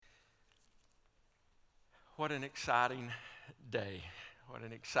What an exciting day. What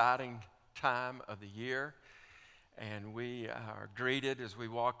an exciting time of the year. And we are greeted as we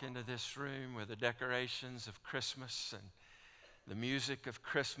walk into this room with the decorations of Christmas and the music of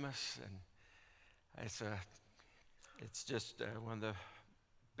Christmas. And it's just one of the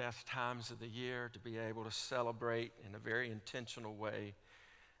best times of the year to be able to celebrate in a very intentional way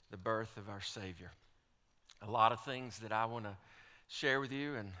the birth of our Savior. A lot of things that I want to share with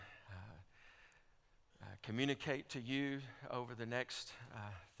you and communicate to you over the next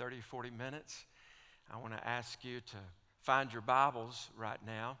 30, 40 minutes. I want to ask you to find your Bibles right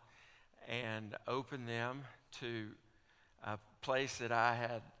now and open them to a place that I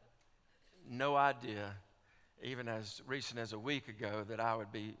had no idea, even as recent as a week ago, that I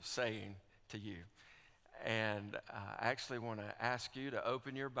would be saying to you. And I actually want to ask you to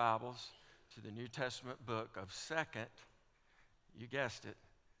open your Bibles to the New Testament book of 2nd, you guessed it,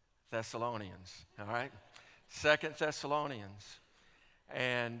 Thessalonians, all right? 2nd Thessalonians.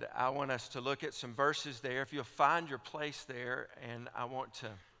 And I want us to look at some verses there. If you'll find your place there, and I want to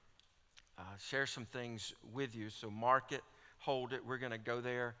share some things with you. So mark it, hold it. We're going to go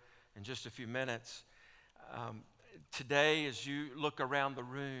there in just a few minutes. Today, as you look around the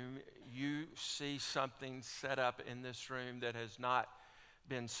room, you see something set up in this room that has not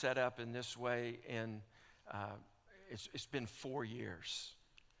been set up in this way in, it's been 4 years.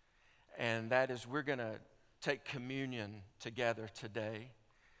 And that is, we're going to take communion together today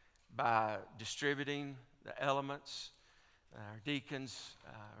by distributing the elements. Our deacons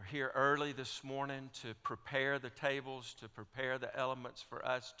are here early this morning to prepare the tables, to prepare the elements for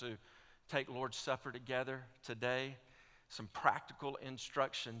us to take Lord's Supper together today. Some practical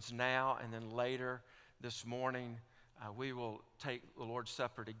instructions now, and then later this morning we will take the Lord's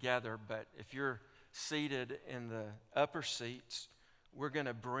Supper together. But if you're seated in the upper seats, we're going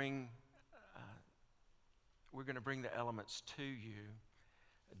to bring the elements to you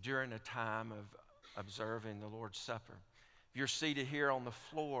during a time of observing the Lord's Supper. If you're seated here on the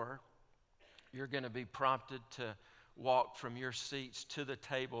floor, you're going to be prompted to walk from your seats to the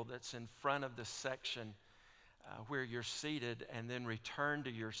table that's in front of the section where you're seated, and then return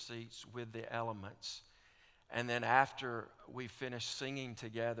to your seats with the elements. And then after we finish singing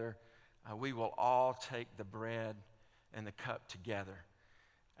together, we will all take the bread and the cup together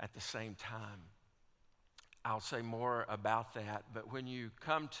at the same time. I'll say more about that, but when you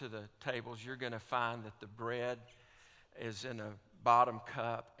come to the tables, you're going to find that the bread is in a bottom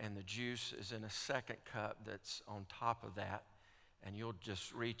cup and the juice is in a second cup that's on top of that, and you'll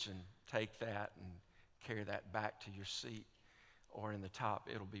just reach and take that and carry that back to your seat, or in the top,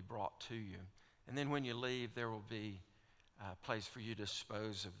 it'll be brought to you. And then when you leave, there will be a place for you to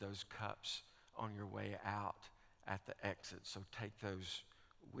dispose of those cups on your way out at the exit, so take those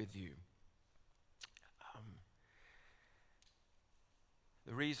with you.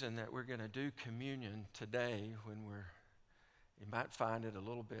 The reason that we're going to do communion today, you might find it a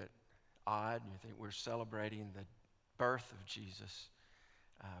little bit odd, and you think we're celebrating the birth of Jesus,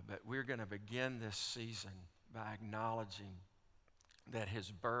 but we're going to begin this season by acknowledging that his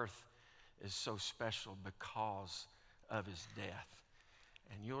birth is so special because of his death.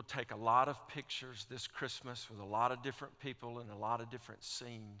 And you'll take a lot of pictures this Christmas with a lot of different people and a lot of different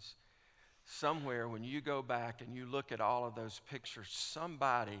scenes. Somewhere when you go back and you look at all of those pictures,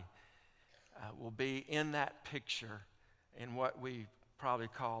 somebody will be in that picture in what we probably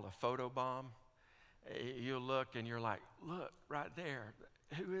call a photo bomb. You'll look and you're like, look, right there.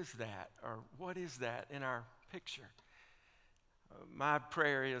 Who is that? Or what is that in our picture? My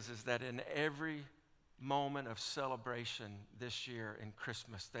prayer is that in every moment of celebration this year in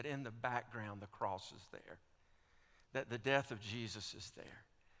Christmas, that in the background the cross is there, that the death of Jesus is there,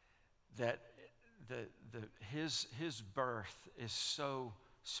 that his birth is so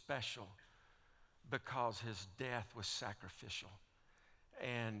special because his death was sacrificial.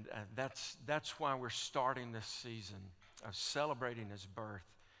 And that's why we're starting this season of celebrating his birth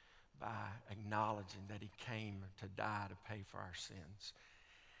by acknowledging that he came to die to pay for our sins.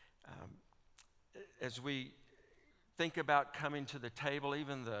 As we think about coming to the table,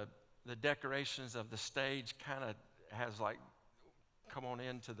 even the decorations of the stage kind of has like, come on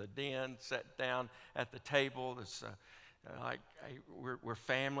into the den, sit down at the table. It's we're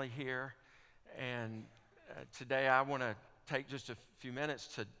family here. And today I want to take just a few minutes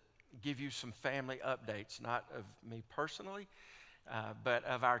to give you some family updates, not of me personally, but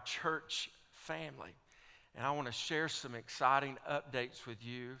of our church family. And I want to share some exciting updates with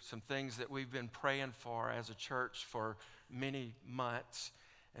you, some things that we've been praying for as a church for many months.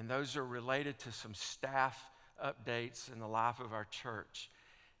 And those are related to some staff updates in the life of our church.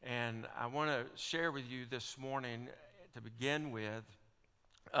 And I want to share with you this morning, to begin with,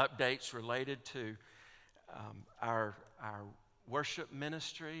 updates related to our worship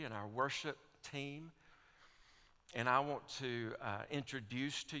ministry and our worship team. And I want to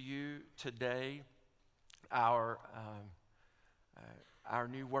introduce to you today our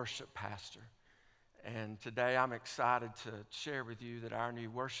new worship pastor. And today I'm excited to share with you that our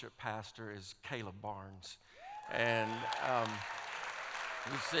new worship pastor is Caleb Barnes. And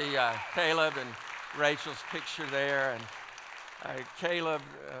you see Caleb and Rachel's picture there. And Caleb,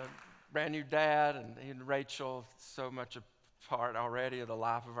 brand new dad, and he and Rachel, so much a part already of the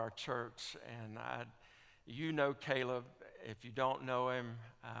life of our church. And you know Caleb. If you don't know him,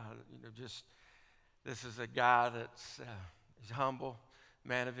 just this is a guy that's he's humble,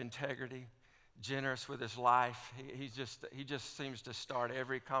 man of integrity, generous with his life. He just seems to start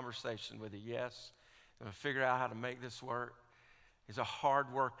every conversation with a yes. I'm going to figure out how to make this work. He's a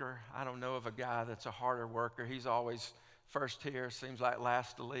hard worker. I don't know of a guy that's a harder worker. He's always first here, seems like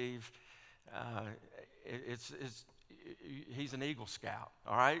last to leave. He's an Eagle Scout,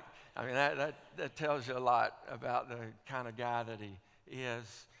 all right? I mean, that tells you a lot about the kind of guy that he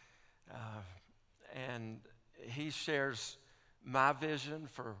is. And he shares my vision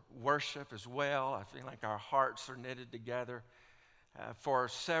for worship as well. I feel like our hearts are knitted together. For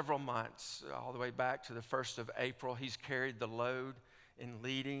several months, all the way back to the 1st of April, he's carried the load in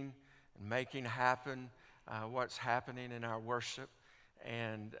leading and making happen what's happening in our worship.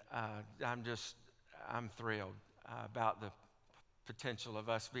 And I'm thrilled about the potential of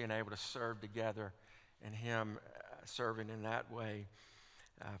us being able to serve together and him serving in that way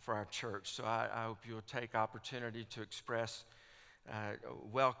for our church. So I hope you'll take opportunity to express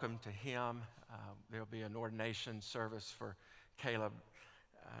welcome to him. There'll be an ordination service for Caleb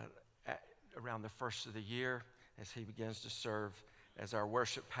around the first of the year as he begins to serve as our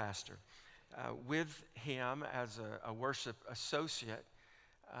worship pastor. With him as a worship associate,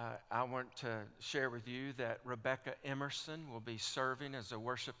 I want to share with you that Rebecca Emerson will be serving as a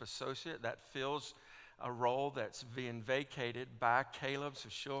worship associate. That fills a role that's being vacated by Caleb, so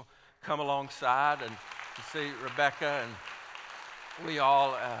she'll come alongside. And you see Rebecca, and we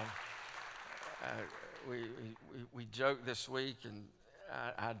all we joked this week, and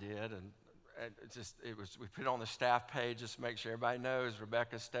I did, and we put it on the staff page just to make sure everybody knows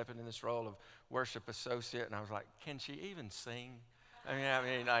Rebecca's stepping in this role of worship associate. And I was like, can she even sing?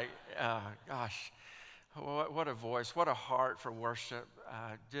 Gosh, what a voice, what a heart for worship.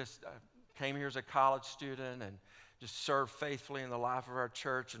 Came here as a college student and just served faithfully in the life of our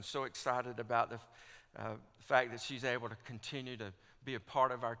church, and so excited about the fact that she's able to continue to be a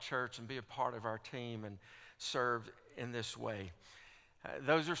part of our church and be a part of our team and serve in this way.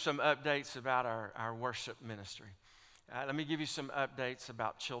 Those are some updates about our worship ministry. Let me give you some updates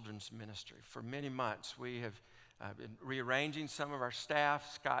about children's ministry. For many months, we have been rearranging some of our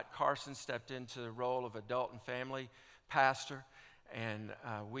staff. Scott Carson stepped into the role of adult and family pastor, and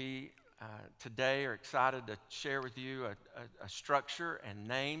we today are excited to share with you a structure and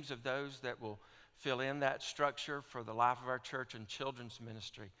names of those that will fill in that structure for the life of our church and children's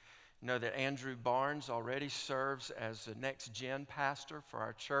ministry. You know that Andrew Barnes already serves as the next gen pastor for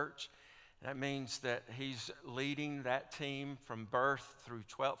our church. That means that he's leading that team from birth through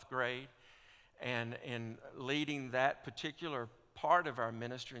 12th grade. And in leading that particular part of our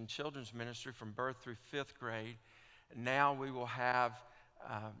ministry and children's ministry from birth through 5th grade, now we will have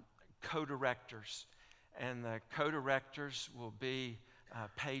co-directors. And the co-directors will be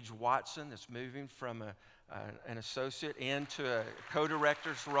Paige Watson, that's moving from an associate into a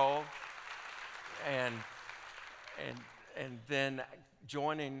co-director's role. And then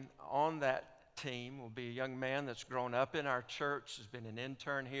joining on that team will be a young man that's grown up in our church, has been an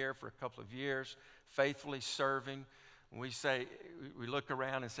intern here for a couple of years, faithfully serving. We look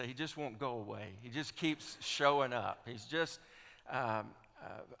around and say, he just won't go away. He just keeps showing up. He's just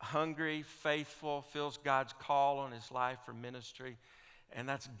hungry, faithful, feels God's call on his life for ministry. And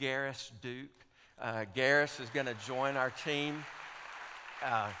that's Garris Duke. Garris is going to join our team.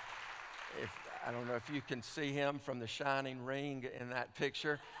 I don't know if you can see him from the shining ring in that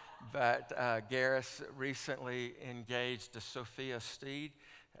picture, but Garris recently engaged to Sophia Steed,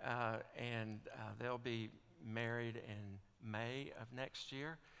 and they'll be married in May of next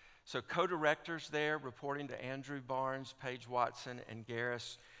year. So co-directors there reporting to Andrew Barnes, Paige Watson, and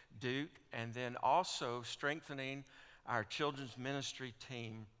Garris Duke, and then also strengthening our children's ministry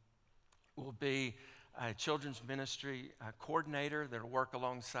team will be a children's ministry coordinator that will work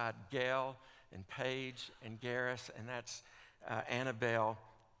alongside Gail and Paige and Garris, and that's Annabelle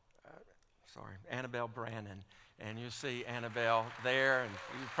Brannon. And you'll see Annabelle there, and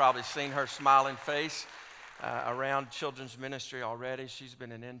you've probably seen her smiling face around children's ministry already. She's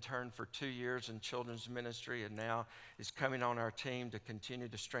been an intern for 2 years in children's ministry and now is coming on our team to continue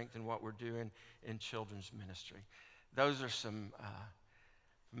to strengthen what we're doing in children's ministry. Those are some,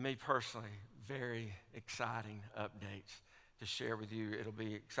 for me personally, very exciting updates to share with you. It'll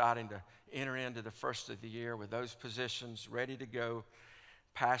be exciting to enter into the first of the year with those positions ready to go,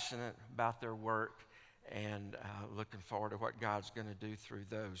 passionate about their work, and looking forward to what God's going to do through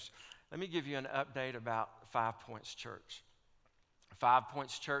those. Let me give you an update about 5 Points Church. 5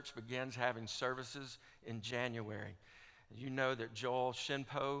 Points Church begins having services in January. You know that Joel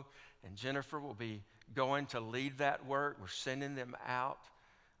Shinpo and Jennifer will be going to lead that work. We're sending them out.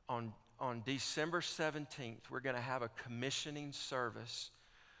 On December 17th, we're going to have a commissioning service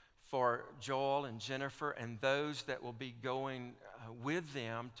for Joel and Jennifer and those that will be going with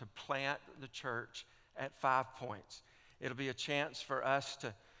them to plant the church at 5 Points. It'll be a chance for us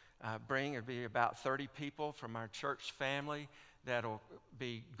to it'll be about 30 people from our church family that'll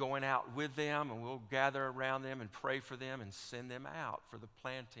be going out with them, and we'll gather around them and pray for them and send them out for the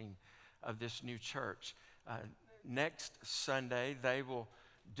planting of this new church. Next Sunday, they will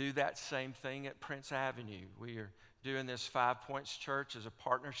do that same thing at Prince Avenue. We are doing this 5 Points Church as a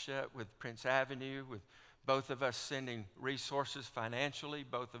partnership with Prince Avenue, with both of us sending resources financially,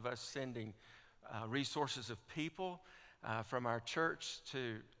 both of us sending resources of people from our church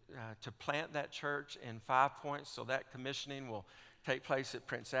to plant that church in 5 Points. So that commissioning will take place at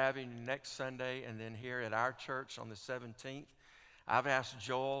Prince Avenue next Sunday, and then here at our church on the 17th. I've asked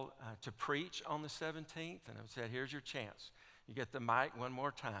Joel to preach on the 17th, and I've said, here's your chance. You get the mic one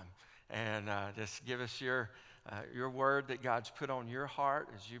more time, and just give us your word that God's put on your heart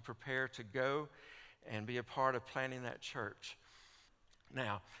as you prepare to go and be a part of planting that church.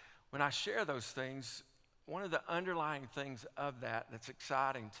 Now, when I share those things, one of the underlying things of that's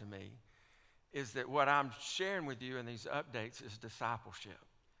exciting to me is that what I'm sharing with you in these updates is discipleship.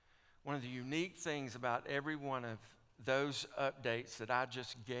 One of the unique things about every one of those updates that I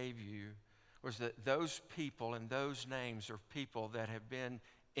just gave you was that those people and those names are people that have been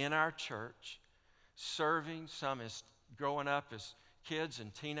in our church, serving, some as growing up as kids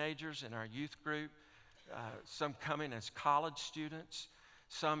and teenagers in our youth group, some coming as college students,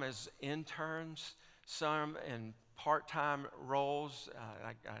 some as interns, some in part-time roles.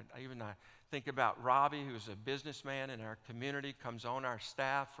 I think about Robbie, who's a businessman in our community, comes on our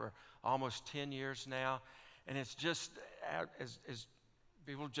staff for almost 10 years now. And it's just as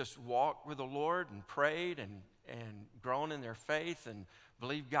people just walked with the Lord and prayed and grown in their faith and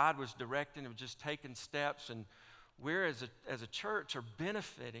believed God was directing them, just taking steps. And we're, as a church, are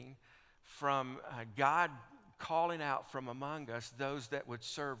benefiting from God calling out from among us those that would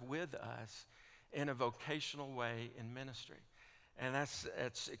serve with us in a vocational way in ministry. And that's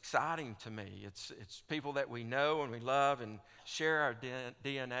exciting to me. It's people that we know and we love and share our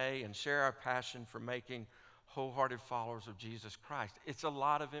DNA and share our passion for making wholehearted followers of Jesus Christ. It's a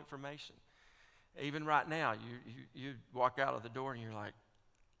lot of information. Even right now, you walk out of the door and you're like,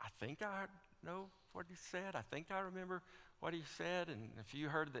 I think I know what he said. I think I remember what he said. And if you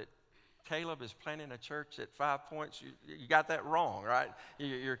heard that Caleb is planting a church at 5 Points, you got that wrong, right?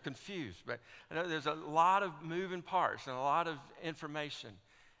 You're confused. But I know there's a lot of moving parts and a lot of information.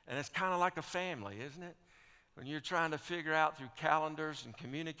 And it's kind of like a family, isn't it? When you're trying to figure out through calendars and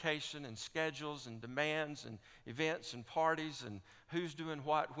communication and schedules and demands and events and parties and who's doing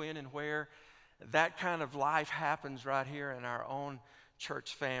what, when, and where, that kind of life happens right here in our own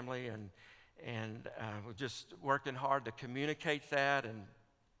church family. And we're just working hard to communicate that, and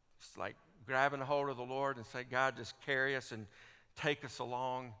it's like grabbing a hold of the Lord and say, God, just carry us and take us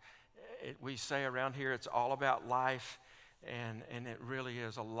along. We say around here it's all about life, and it really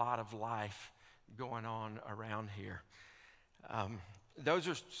is a lot of life going on around here. Those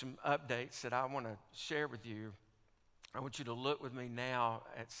are some updates that I want to share with you. I want you to look with me now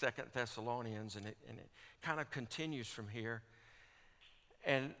at 2 Thessalonians, and it kind of continues from here.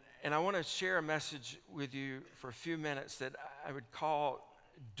 And I want to share a message with you for a few minutes that I would call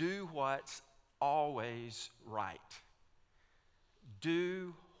Do What's Always Right.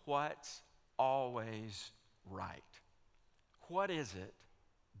 Do what's always right. What is it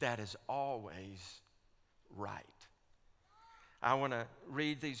that is always right? I want to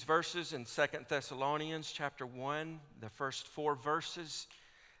read these verses in 2 Thessalonians chapter 1, the first 4 verses.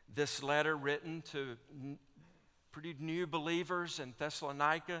 This letter written to pretty new believers in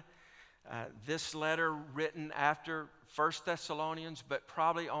Thessalonica. This letter written after 1 Thessalonians, but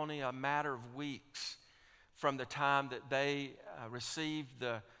probably only a matter of weeks from the time that they received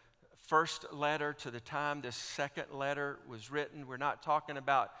the first letter to the time this second letter was written. We're not talking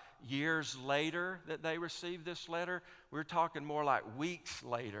about years later that they received this letter. We're talking more like weeks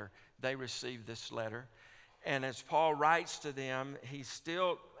later they received this letter. And as Paul writes to them, he's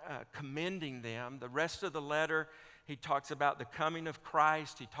still commending them. The rest of the letter, he talks about the coming of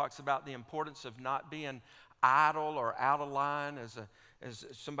Christ. He talks about the importance of not being idle or out of line as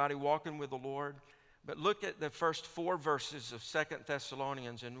somebody walking with the Lord. But look at the first 4 verses of 2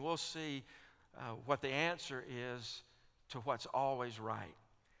 Thessalonians, and we'll see what the answer is to what's always right.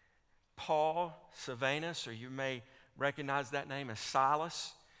 Paul, Silvanus, or you may recognize that name as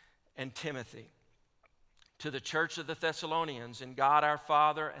Silas, and Timothy, to the church of the Thessalonians in God our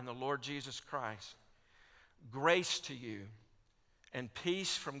Father and the Lord Jesus Christ. Grace to you and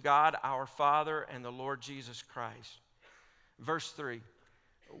peace from God our Father and the Lord Jesus Christ. Verse 3,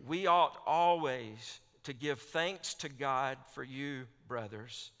 we ought always to give thanks to God for you,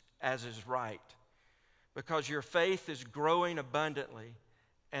 brothers, as is right, because your faith is growing abundantly,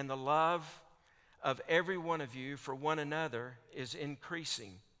 and the love of every one of you for one another is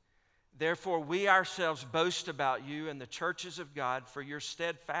increasing. Therefore, we ourselves boast about you in the churches of God for your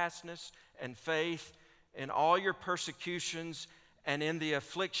steadfastness and faith in all your persecutions and in the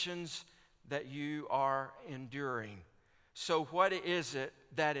afflictions that you are enduring. So what is it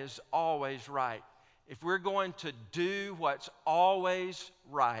that is always right? If we're going to do what's always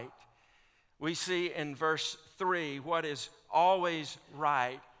right, we see in verse 3, what is always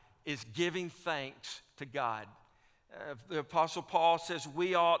right is giving thanks to God. The Apostle Paul says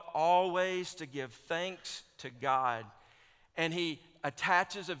we ought always to give thanks to God. And he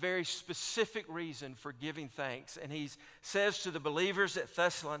attaches a very specific reason for giving thanks. And he says to the believers at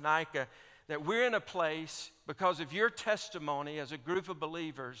Thessalonica that we're in a place, because of your testimony as a group of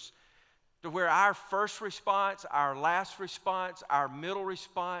believers, to where our first response, our last response, our middle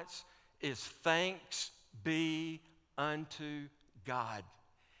response is thanks be unto God.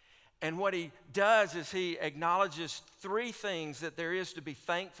 And what he does is he acknowledges 3 things that there is to be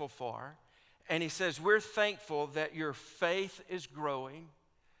thankful for. And he says, we're thankful that your faith is growing,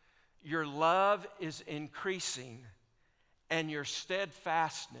 your love is increasing, and your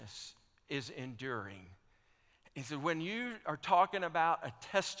steadfastness is enduring. He said, when you are talking about a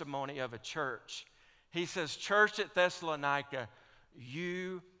testimony of a church, he says, church at Thessalonica,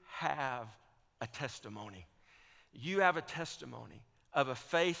 you have a testimony. You have a testimony of a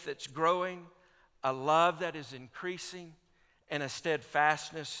faith that's growing, a love that is increasing, and a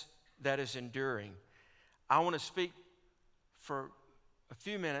steadfastness that is enduring. I want to speak for a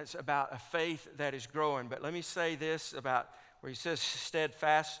few minutes about a faith that is growing, but let me say this about where he says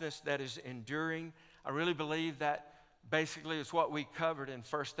steadfastness that is enduring. I really believe that basically is what we covered in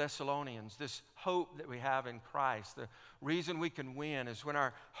 1 Thessalonians, this hope that we have in Christ. The reason we can win is when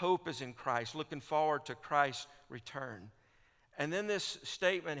our hope is in Christ, looking forward to Christ's return. And then this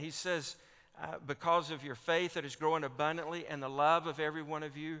statement, he says, because of your faith that is growing abundantly and the love of every one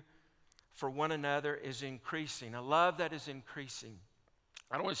of you for one another is increasing, a love that is increasing.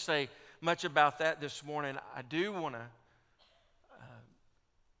 I don't want to say much about that this morning. I do want to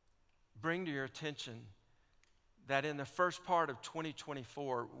bring to your attention that in the first part of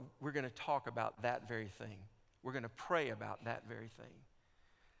 2024, we're going to talk about that very thing. We're going to pray about that very thing.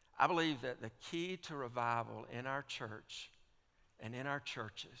 I believe that the key to revival in our church and in our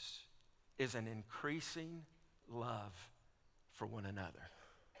churches is an increasing love for one another.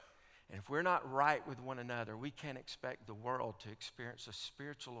 And if we're not right with one another, we can't expect the world to experience a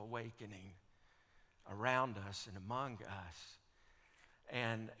spiritual awakening around us and among us.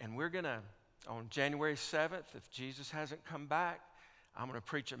 And we're going to, on January 7th, if Jesus hasn't come back, I'm going to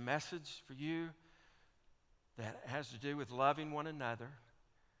preach a message for you that has to do with loving one another.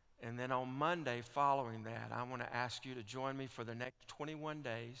 And then on Monday following that, I want to ask you to join me for the next 21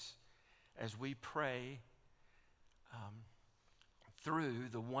 days as we pray through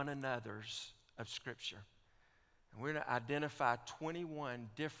the one another's of Scripture. And we're going to identify 21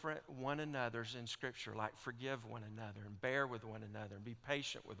 different one another's in Scripture, like forgive one another and bear with one another and be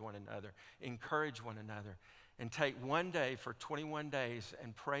patient with one another, encourage one another, and take one day for 21 days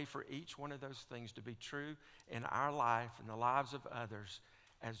and pray for each one of those things to be true in our life and the lives of others,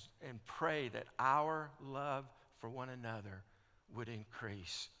 and pray that our love for one another would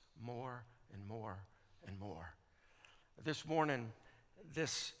increase more and more and more. This morning,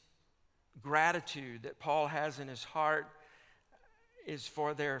 this gratitude that Paul has in his heart is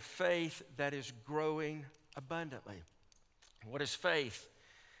for their faith that is growing abundantly. What is faith?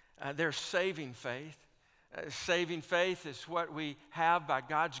 Their saving faith. Saving faith is what we have by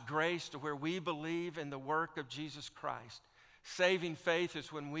God's grace to where we believe in the work of Jesus Christ. Saving faith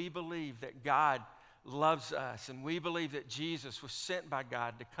is when we believe that God loves us and we believe that Jesus was sent by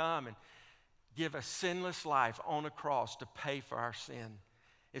God to come and give a sinless life on a cross to pay for our sin.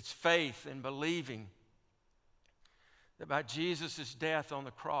 It's faith in believing that by Jesus' death on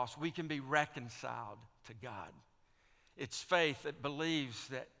the cross, we can be reconciled to God. It's faith that believes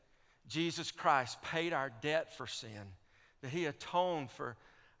that Jesus Christ paid our debt for sin, that he atoned for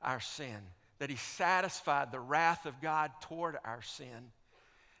our sin, that he satisfied the wrath of God toward our sin.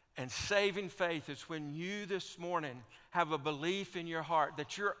 And saving faith is when you this morning have a belief in your heart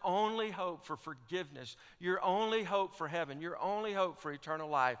that your only hope for forgiveness, your only hope for heaven, your only hope for eternal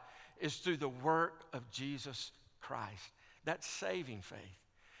life is through the work of Jesus Christ. That's saving faith.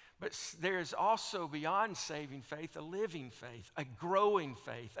 But there is also beyond saving faith, a living faith, a growing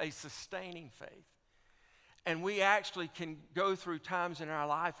faith, a sustaining faith. And we actually can go through times in our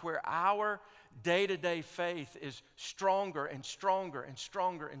life where our day-to-day faith is stronger and stronger and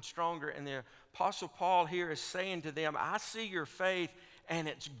stronger and stronger. And the Apostle Paul here is saying to them, I see your faith and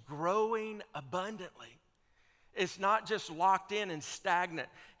it's growing abundantly. It's not just locked in and stagnant.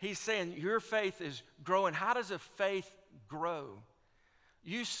 He's saying your faith is growing. How does a faith grow?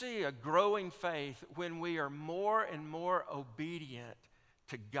 You see a growing faith when we are more and more obedient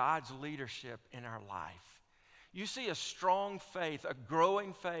to God's leadership in our life. You see a strong faith, a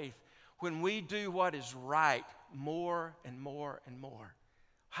growing faith, when we do what is right more and more and more.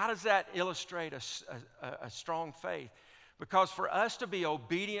 How does that illustrate a strong faith? Because for us to be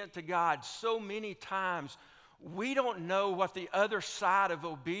obedient to God, so many times we don't know what the other side of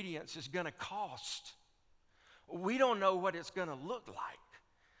obedience is going to cost. We don't know what it's going to look like.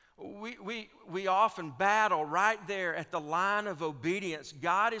 We often battle right there at the line of obedience.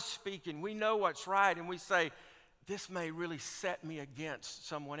 God is speaking. We know what's right, and we say, this may really set me against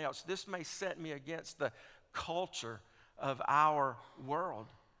someone else. This may set me against the culture of our world.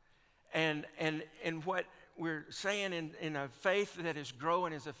 And what we're saying in a faith that is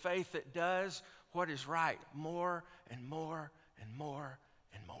growing is a faith that does what is right more and more and more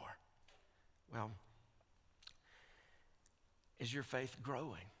and more. Well, is your faith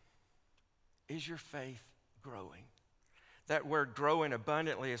growing? Is your faith growing? That word growing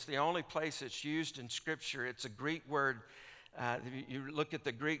abundantly is the only place it's used in Scripture. It's a Greek word. You look at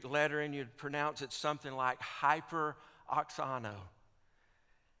the Greek letter and you pronounce it something like hyperoxano.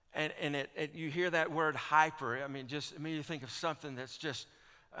 And you hear that word hyper. I mean, just immediately think of something that's just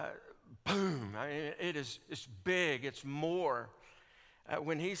boom. I mean, it's big. It's more.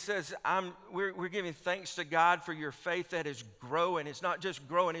 When he says, we're giving thanks to God for your faith that is growing. It's not just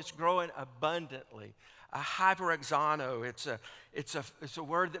growing, it's growing abundantly. A hyperoxano, it's a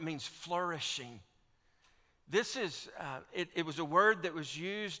word that means flourishing. This is, it was a word that was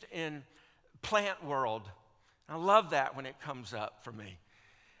used in plant world. I love that when it comes up for me.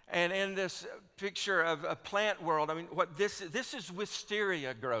 And in this picture of a plant world, I mean, what this is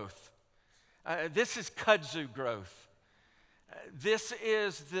wisteria growth. This is kudzu growth. This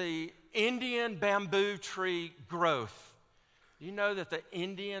is the Indian bamboo tree growth. You know that the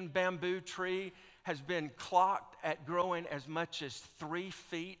Indian bamboo tree has been clocked at growing as much as 3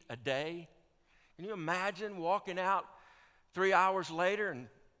 feet a day. Can you imagine walking out 3 hours later and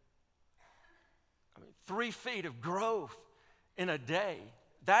 3 feet of growth in a day?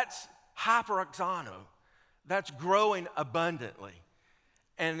 That's hyperoxano. That's growing abundantly.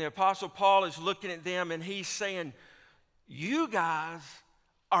 And the Apostle Paul is looking at them and he's saying, you guys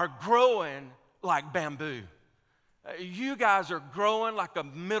are growing like bamboo. You guys are growing like a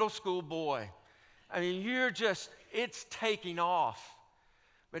middle school boy. I mean, it's taking off.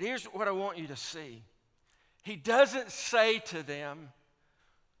 But here's what I want you to see. He doesn't say to them,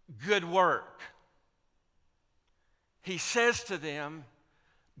 good work. He says to them,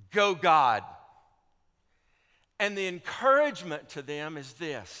 go God. And the encouragement to them is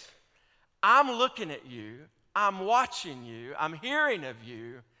this. I'm looking at you. I'm watching you, I'm hearing of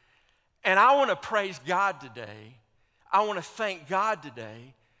you, and I want to praise God today. I want to thank God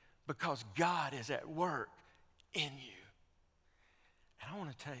today because God is at work in you. And I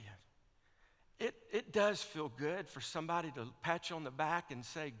want to tell you, it does feel good for somebody to pat you on the back and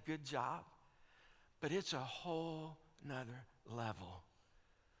say, good job, but it's a whole nother level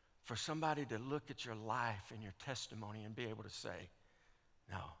for somebody to look at your life and your testimony and be able to say,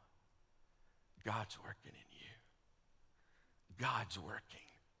 no, God's working in you. God's working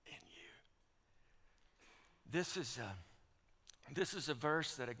in you. This is a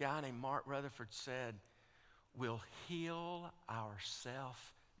verse that a guy named Mark Rutherford said will heal our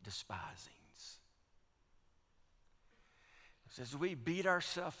self-despisings. As we beat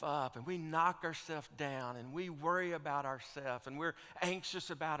ourselves up and we knock ourselves down and we worry about ourselves and we're anxious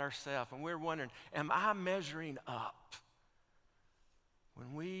about ourselves and we're wondering, am I measuring up?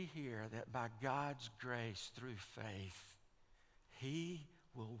 When we hear that by God's grace through faith, He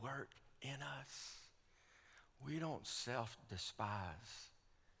will work in us, we don't self-despise.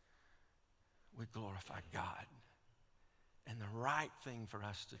 We glorify God. And the right thing for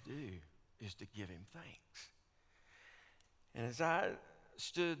us to do is to give Him thanks. And as I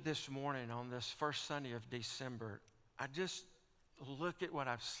stood this morning on this first Sunday of December, I just look at what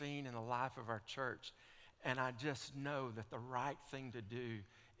I've seen in the life of our church, and I just know that the right thing to do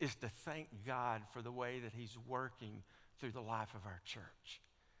is to thank God for the way that He's working through the life of our church.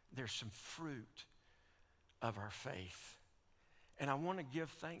 There's some fruit of our faith. And I want to give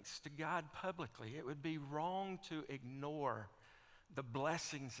thanks to God publicly. It would be wrong to ignore the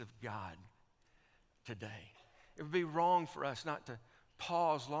blessings of God today. It would be wrong for us not to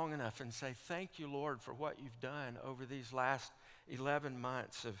pause long enough and say, thank you, Lord, for what you've done over these last 11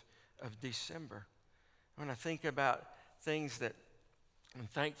 months of December. When I think about things that I'm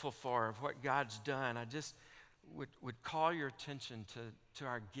thankful for, of what God's done, I just would call your attention to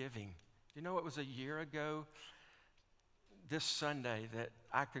our giving. You know, it was a year ago this Sunday that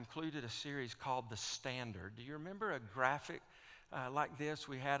I concluded a series called The Standard. Do you remember a graphic like this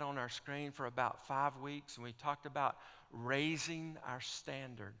we had on our screen for about 5 weeks, and we talked about raising our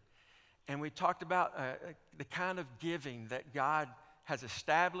standard. And we talked about the kind of giving that God has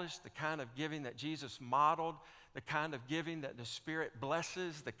established, the kind of giving that Jesus modeled, the kind of giving that the Spirit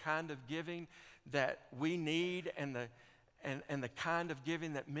blesses, the kind of giving that we need, and the kind of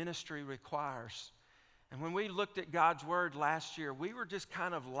giving that ministry requires. And when we looked at God's Word last year, we were just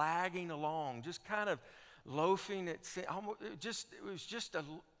kind of lagging along, just kind of loafing.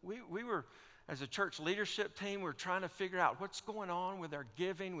 We were, as a church leadership team, we were trying to figure out what's going on with our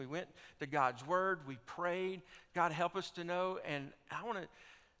giving. We went to God's Word, we prayed, God help us to know. And I want to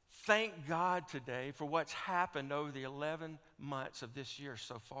thank God today for what's happened over the 11 months of this year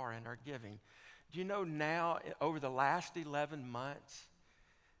so far in our giving. Do you know now, over the last 11 months,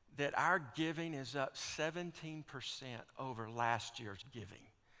 that our giving is up 17% over last year's giving?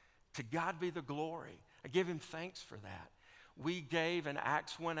 To God be the glory. I give Him thanks for that. We gave an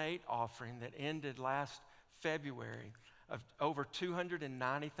Acts 1:8 offering that ended last February of over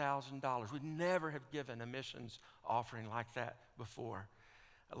 $290,000. We'd never have given a missions offering like that before.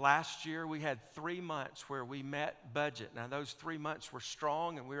 Last year, we had 3 months where we met budget. Now, those 3 months were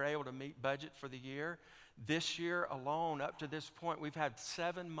strong, and we were able to meet budget for the year. This year alone, up to this point, we've had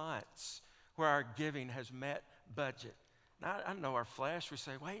 7 months where our giving has met budget. Now, I know our flesh, we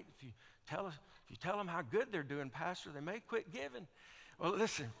say, wait, if you tell them how good they're doing, Pastor, they may quit giving. Well,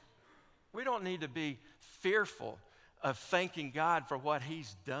 listen, we don't need to be fearful of thanking God for what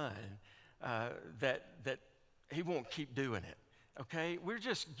He's done, that He won't keep doing it. Okay, we're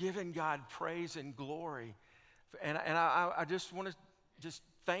just giving God praise and glory, and I just want to just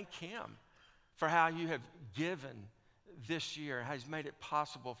thank Him for how you have given this year, how He's made it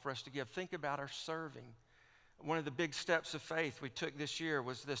possible for us to give. Think about our serving. One of the big steps of faith we took this year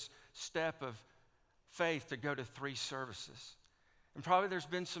was this step of faith to go to 3 services. And probably there's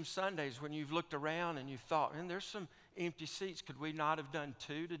been some Sundays when you've looked around and you've thought, man, there's some empty seats. Could we not have done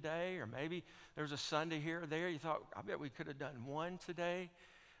 2 today? Or maybe there's a Sunday here or there. You thought, I bet we could have done 1 today.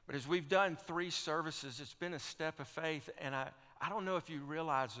 But as we've done 3 services, it's been a step of faith. And I don't know if you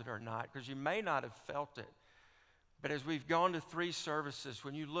realize it or not, because you may not have felt it. But as we've gone to 3 services,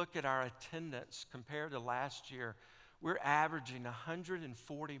 when you look at our attendance compared to last year, we're averaging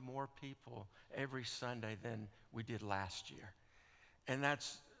 140 more people every Sunday than we did last year. And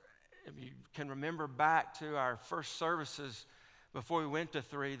that's, if you can remember back to our first services before we went to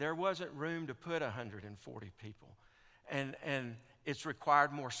 3, there wasn't room to put 140 people. And it's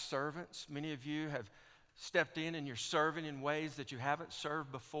required more servants. Many of you have stepped in and you're serving in ways that you haven't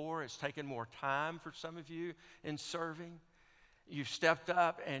served before. It's taken more time for some of you in serving. You've stepped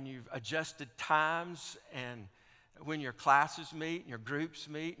up and you've adjusted times and when your classes meet and your groups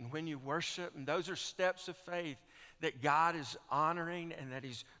meet and when you worship. And those are steps of faith that God is honoring and that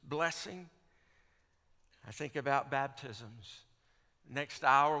He's blessing. I think about baptisms. Next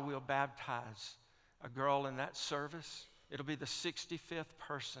hour, we'll baptize a girl in that service. It'll be the 65th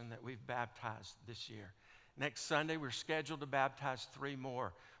person that we've baptized this year. Next Sunday, we're scheduled to baptize 3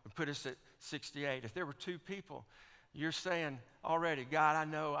 more. Would put us at 68. If there were 2 people, you're saying already, God, I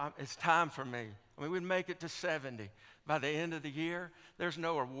know it's time for me. I mean, we'd make it to 70. By the end of the year, there's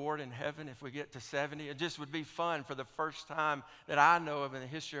no reward in heaven if we get to 70. It just would be fun for the first time that I know of in the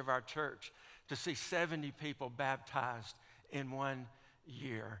history of our church to see 70 people baptized in one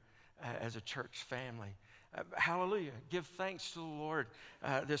year as a church family. Hallelujah. Give thanks to the Lord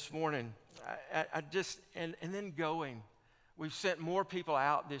this morning. And then going. We've sent more people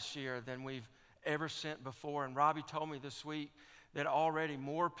out this year than we've ever sent before. And Robbie told me this week that already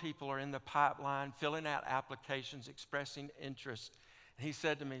more people are in the pipeline, filling out applications, expressing interest. And he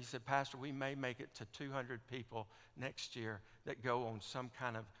said to me, he said, Pastor, we may make it to 200 people next year that go on some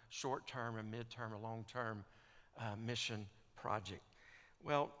kind of short-term or mid-term or long-term mission project.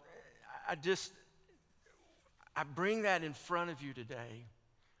 Well, I bring that in front of you today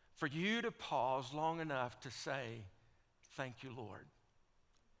for you to pause long enough to say, thank you, Lord.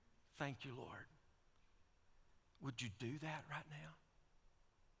 Thank you, Lord. Would you do that right now?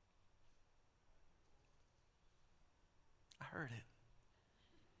 I heard it.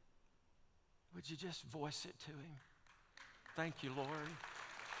 Would you just voice it to him? Thank you, Lord.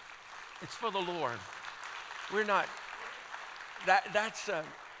 It's for the Lord. We're not, that's a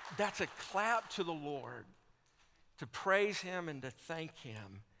clap to the Lord to praise him and to thank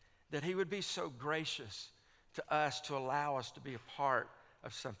him that he would be so gracious to us to allow us to be a part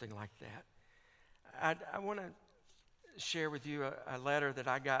of something like that. I want to share with you a letter that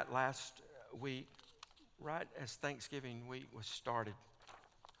I got last week, right as Thanksgiving week was starting.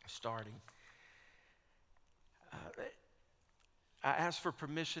 I asked for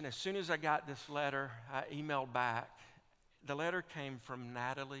permission. As soon as I got this letter, I emailed back. The letter came from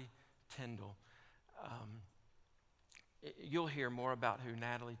Natalie Tyndall. You'll hear more about who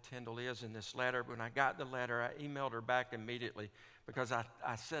Natalie Tyndall is in this letter. But when I got the letter, I emailed her back immediately because I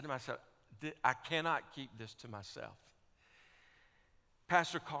said to myself, I cannot keep this to myself.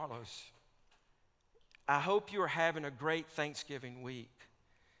 Pastor Carlos, I hope you are having a great Thanksgiving week.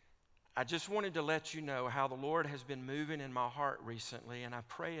 I just wanted to let you know how the Lord has been moving in my heart recently, and I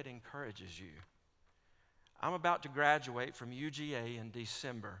pray it encourages you. I'm about to graduate from UGA in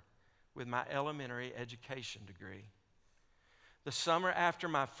December with my elementary education degree. The summer after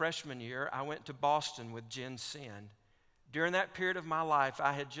my freshman year, I went to Boston with Jen Send. During that period of my life,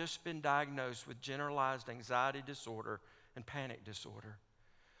 I had just been diagnosed with generalized anxiety disorder and panic disorder.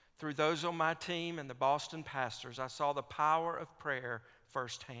 Through those on my team and the Boston pastors, I saw the power of prayer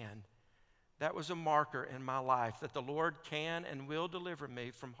firsthand. That was a marker in my life that the Lord can and will deliver me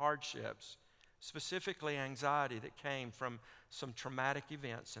from hardships, specifically anxiety that came from some traumatic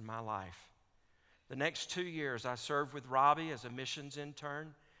events in my life. The next 2 years, I served with Robbie as a missions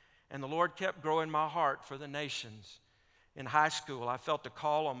intern, and the Lord kept growing my heart for the nations. In high school, I felt a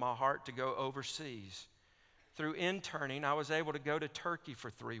call on my heart to go overseas. Through interning, I was able to go to Turkey for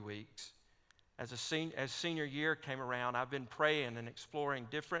 3 weeks. As senior year came around, I've been praying and exploring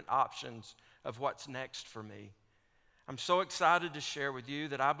different options of what's next for me. I'm so excited to share with you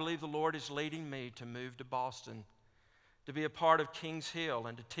that I believe the Lord is leading me to move to Boston, to be a part of Kings Hill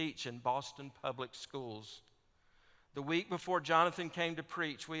and to teach in Boston public schools. The week before Jonathan came to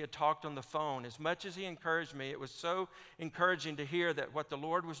preach, we had talked on the phone. As much as he encouraged me, it was so encouraging to hear that what the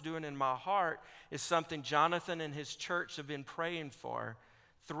Lord was doing in my heart is something Jonathan and his church have been praying for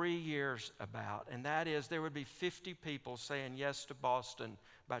 3 years about, and that is there would be 50 people saying yes to Boston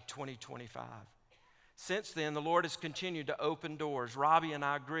by 2025. Since then, the Lord has continued to open doors. Robbie and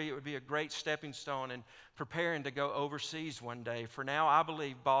I agree it would be a great stepping stone in preparing to go overseas one day. For now, I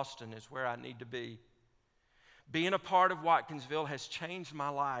believe Boston is where I need to be. Being a part of Watkinsville has changed my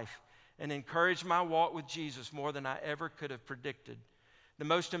life and encouraged my walk with Jesus more than I ever could have predicted. The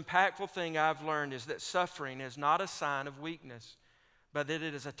most impactful thing I've learned is that suffering is not a sign of weakness, but that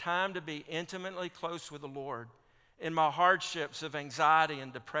it is a time to be intimately close with the Lord. In my hardships of anxiety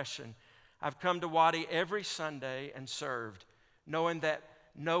and depression, I've come to Wadi every Sunday and served, knowing that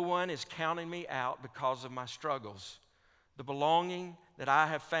no one is counting me out because of my struggles. The belonging that I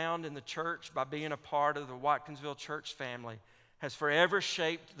have found in the church by being a part of the Watkinsville church family has forever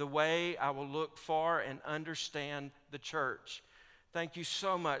shaped the way I will look for and understand the church. Thank you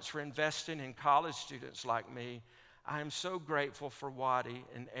so much for investing in college students like me. I am so grateful for Wadi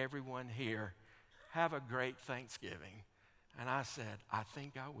and everyone here. Have a great Thanksgiving. And I said, I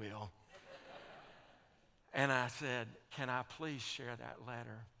think I will. And I said, can I please share that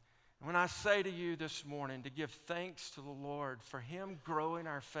letter? And when I say to you this morning to give thanks to the Lord for Him growing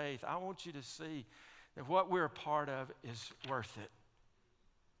our faith, I want you to see that what we're a part of is worth it.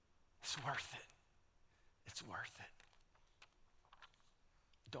 It's worth it. It's worth it.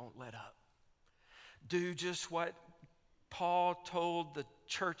 Don't let up. Do just what Paul told the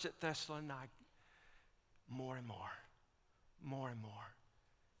church at Thessalonica. More and more. More and more.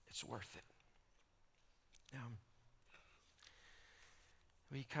 It's worth it. Now,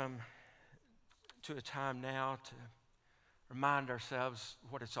 we come to a time now to remind ourselves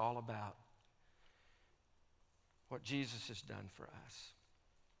what it's all about, what Jesus has done for us.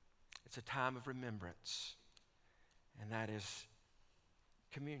 It's a time of remembrance, and that is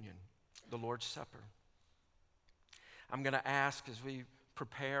communion, the Lord's Supper. I'm going to ask as we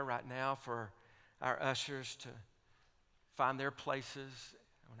prepare right now for our ushers to find their places.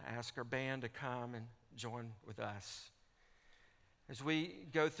 I want to ask our band to come and join with us. As we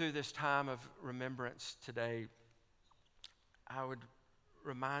go through this time of remembrance today, I would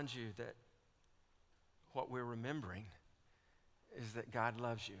remind you that what we're remembering is that God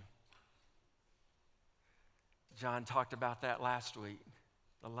loves you. John talked about that last week,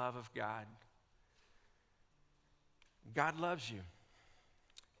 the love of God. God loves you.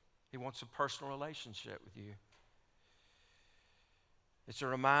 He wants a personal relationship with you. It's a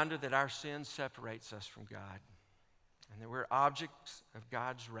reminder that our sin separates us from God and that we're objects of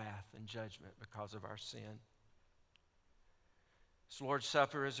God's wrath and judgment because of our sin. This Lord's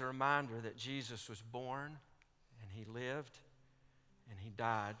Supper is a reminder that Jesus was born and He lived and He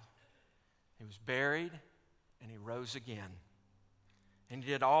died. He was buried and He rose again. And He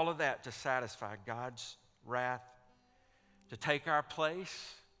did all of that to satisfy God's wrath, to take our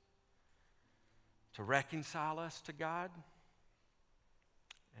place, to reconcile us to God.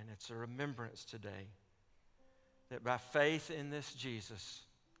 And it's a remembrance today that by faith in this Jesus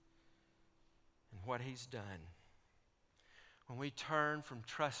and what He's done, when we turn from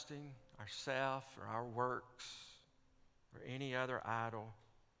trusting ourselves or our works or any other idol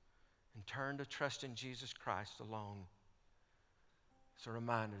and turn to trusting Jesus Christ alone, it's a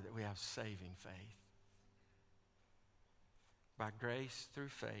reminder that we have saving faith. By grace through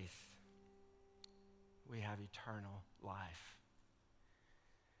faith, we have eternal life.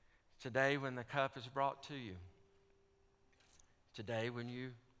 Today, when the cup is brought to you, today when you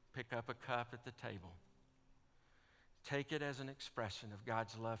pick up a cup at the table, take it as an expression of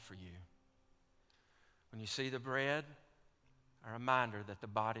God's love for you. When you see the bread, a reminder that the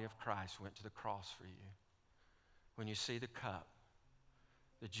body of Christ went to the cross for you. When you see the cup,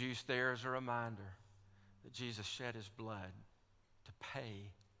 the juice there is a reminder that Jesus shed His blood to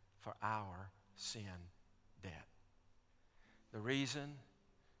pay for our sin debt. The reason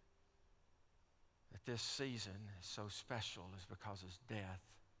that this season is so special is because His death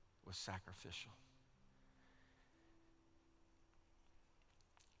was sacrificial.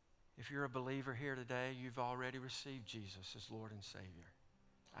 If you're a believer here today, you've already received Jesus as Lord and Savior.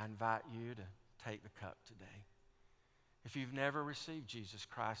 I invite you to take the cup today. If you've never received Jesus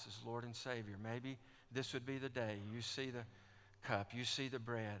Christ as Lord and Savior, maybe this would be the day you see the cup, you see the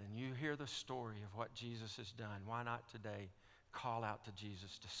bread, and you hear the story of what Jesus has done. Why not today call out to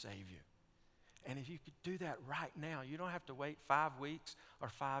Jesus to save you? And if you could do that right now, you don't have to wait 5 weeks or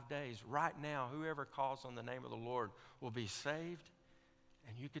 5 days. Right now, whoever calls on the name of the Lord will be saved.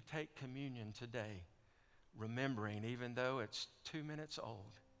 And you could take communion today, remembering, even though it's 2 minutes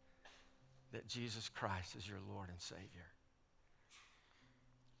old, that Jesus Christ is your Lord and Savior.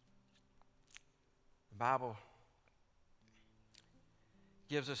 The Bible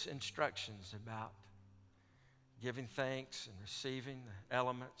gives us instructions about giving thanks and receiving the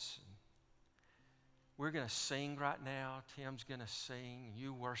elements. We're going to sing right now. Tim's going to sing.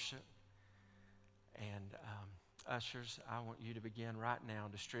 You worship. And ushers, I want you to begin right now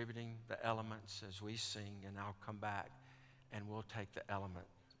distributing the elements as we sing, and I'll come back and we'll take the element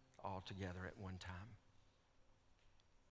all together at one time.